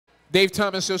Dave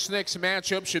Thomas, this next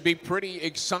matchup should be pretty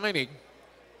exciting.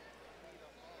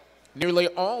 Nearly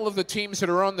all of the teams that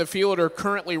are on the field are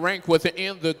currently ranked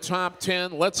within the top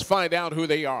 10. Let's find out who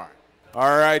they are.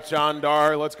 All right, John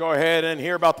Dar, let's go ahead and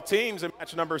hear about the teams in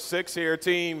match number 6 here.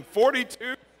 Team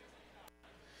 42.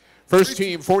 First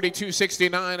team,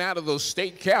 4269 out of the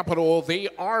state capital. They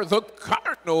are the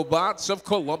Cardinal Bots of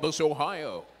Columbus,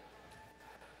 Ohio.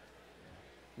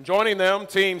 Joining them,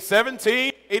 team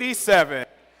 1787.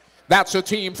 That's a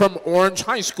team from Orange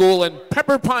High School in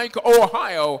Pepper Pike,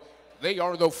 Ohio. They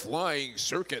are the Flying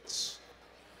Circuits.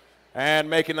 And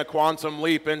making the quantum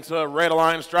leap into Red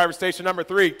Alliance driver station number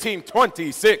 3, team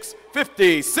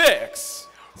 2656.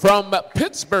 From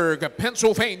Pittsburgh,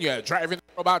 Pennsylvania, driving a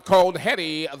robot called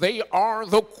Hetty, they are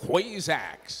the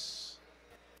Quasaks.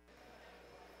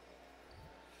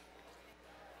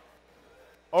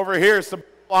 Over here is the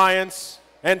Alliance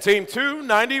and team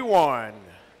 291.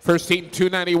 First team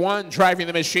 291, driving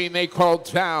the machine they call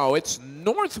Tau. It's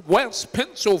Northwest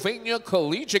Pennsylvania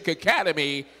Collegiate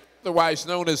Academy, otherwise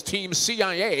known as Team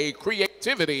CIA,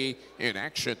 Creativity in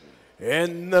Action.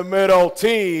 In the middle,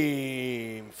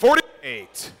 team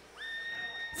 48.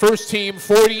 First team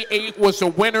 48 was the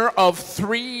winner of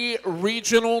 3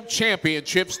 regional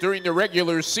championships during the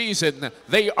regular season.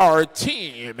 They are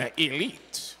Team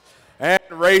Elite. And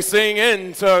racing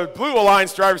into Blue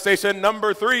Alliance driver station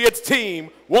number 3, it's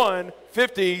team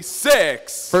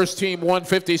 156. First team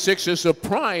 156 is the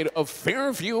pride of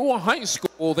Fairview High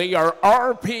School. They are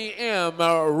RPM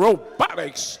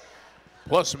Robotics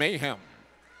plus Mayhem.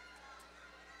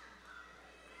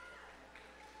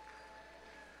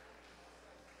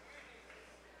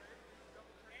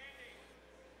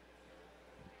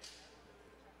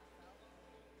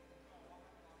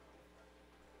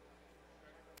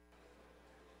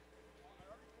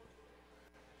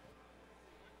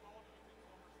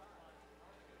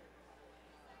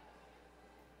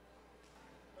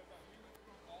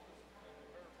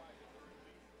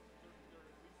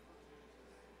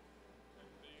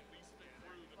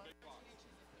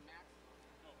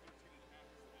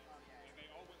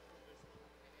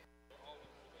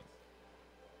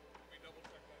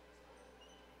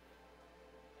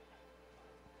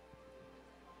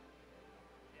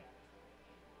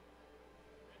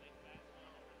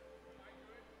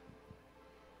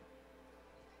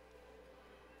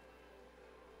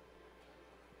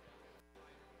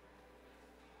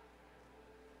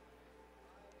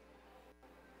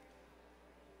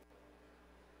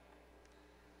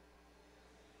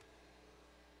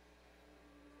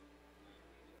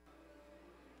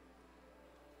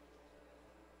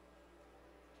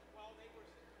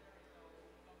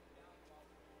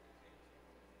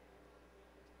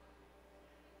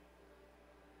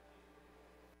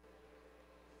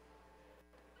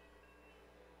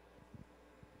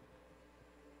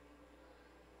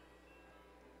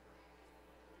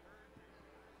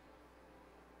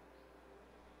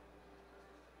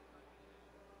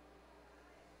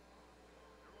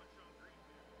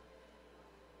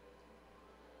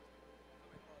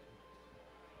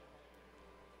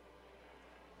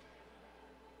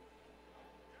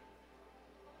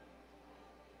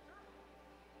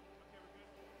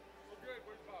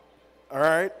 All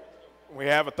right, we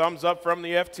have a thumbs up from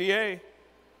the FTA.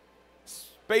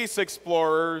 Space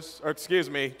Explorers, or excuse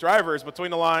me, drivers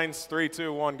between the lines, 3,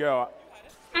 2, 1, go.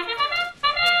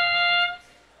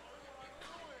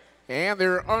 And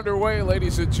they're underway,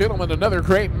 ladies and gentlemen. Another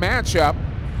great matchup.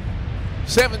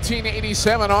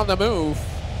 1787 on the move.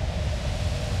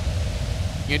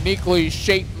 Uniquely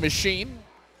shaped machine.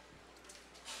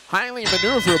 Highly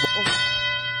maneuverable.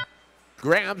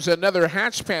 Grabs another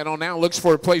hatch panel, now looks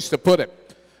for a place to put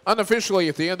it. Unofficially,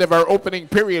 at the end of our opening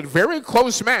period, very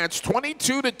close match,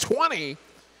 22-20.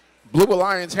 Blue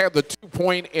Alliance had the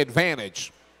 2-point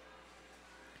advantage.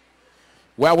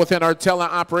 Well within our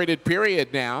teleoperated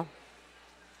period now.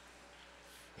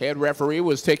 Head referee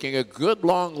was taking a good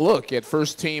long look at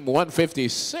first team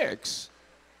 156.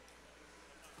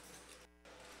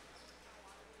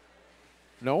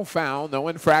 No foul, no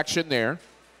infraction there.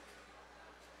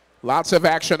 Lots of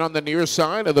action on the near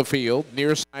side of the field.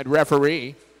 Near side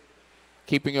referee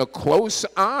keeping a close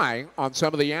eye on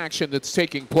some of the action that's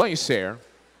taking place there.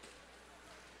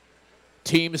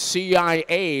 Team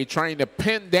CIA trying to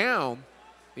pin down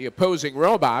the opposing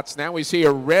robots. Now we see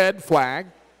a red flag.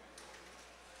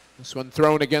 This one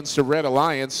thrown against the Red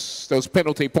Alliance. Those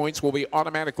penalty points will be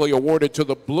automatically awarded to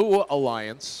the Blue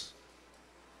Alliance.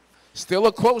 Still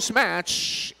a close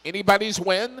match. Anybody's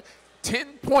win.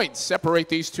 10 points separate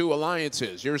these two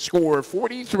alliances. Your score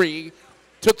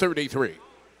 43-33.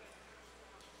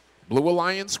 Blue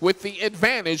Alliance with the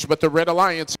advantage, but the Red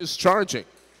Alliance is charging.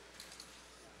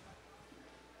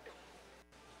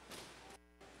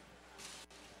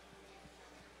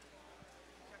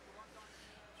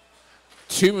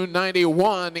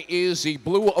 .291 is the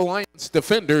Blue Alliance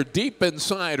defender deep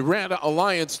inside Red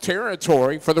Alliance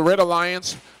territory. For the Red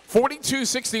Alliance,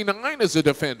 42.69 is a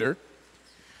defender.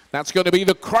 That's going to be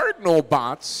the Cardinal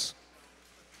bots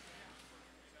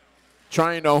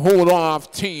trying to hold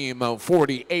off team of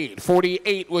 48.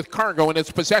 48 with cargo in its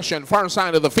possession, far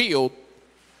side of the field.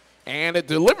 And it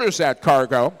delivers that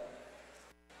cargo.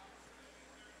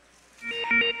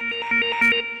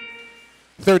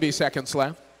 30 seconds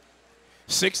left.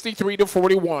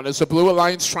 63-41 as the Blue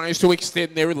Alliance tries to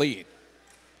extend their lead.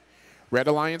 Red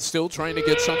Alliance still trying to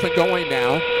get something going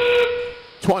now.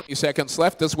 20 seconds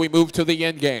left as we move to the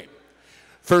end game.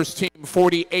 First team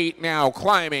 48 now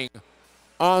climbing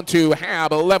onto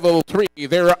Hab level 3.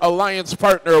 Their alliance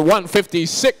partner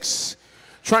 156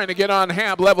 trying to get on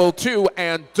Hab level 2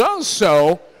 and does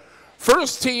so.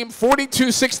 First team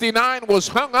 42.69 was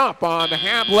hung up on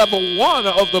Hab level 1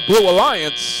 of the Blue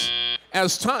Alliance.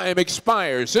 As time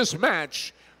expires, this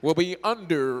match will be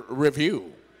under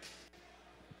review.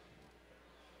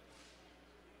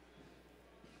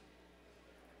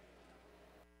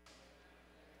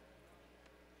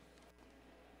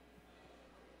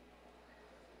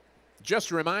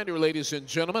 Just a reminder, ladies and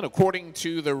gentlemen, according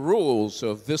to the rules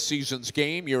of this season's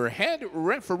game, your head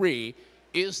referee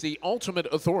is the ultimate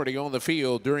authority on the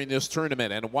field during this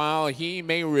tournament. And while he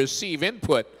may receive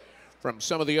input from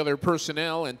some of the other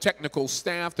personnel and technical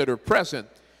staff that are present,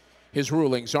 his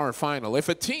rulings are final. If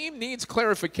a team needs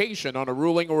clarification on a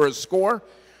ruling or a score,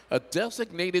 a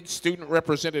designated student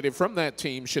representative from that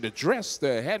team should address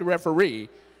the head referee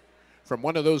from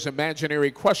one of those imaginary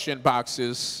question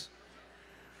boxes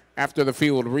after the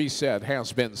field reset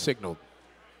has been signaled.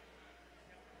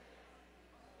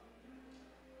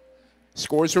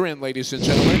 Scores are in, ladies and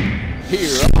gentlemen.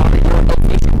 Here are your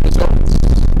official results.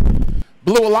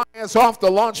 Blue Alliance off the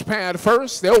launch pad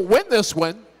first. They'll win this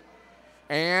one.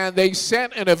 And they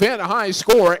set an event high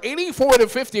score.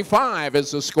 84-55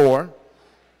 is the score.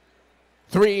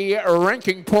 3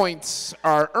 ranking points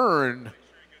are earned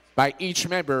by each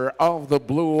member of the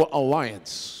Blue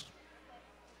Alliance.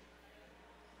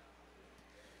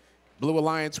 Blue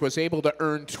Alliance was able to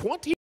earn 20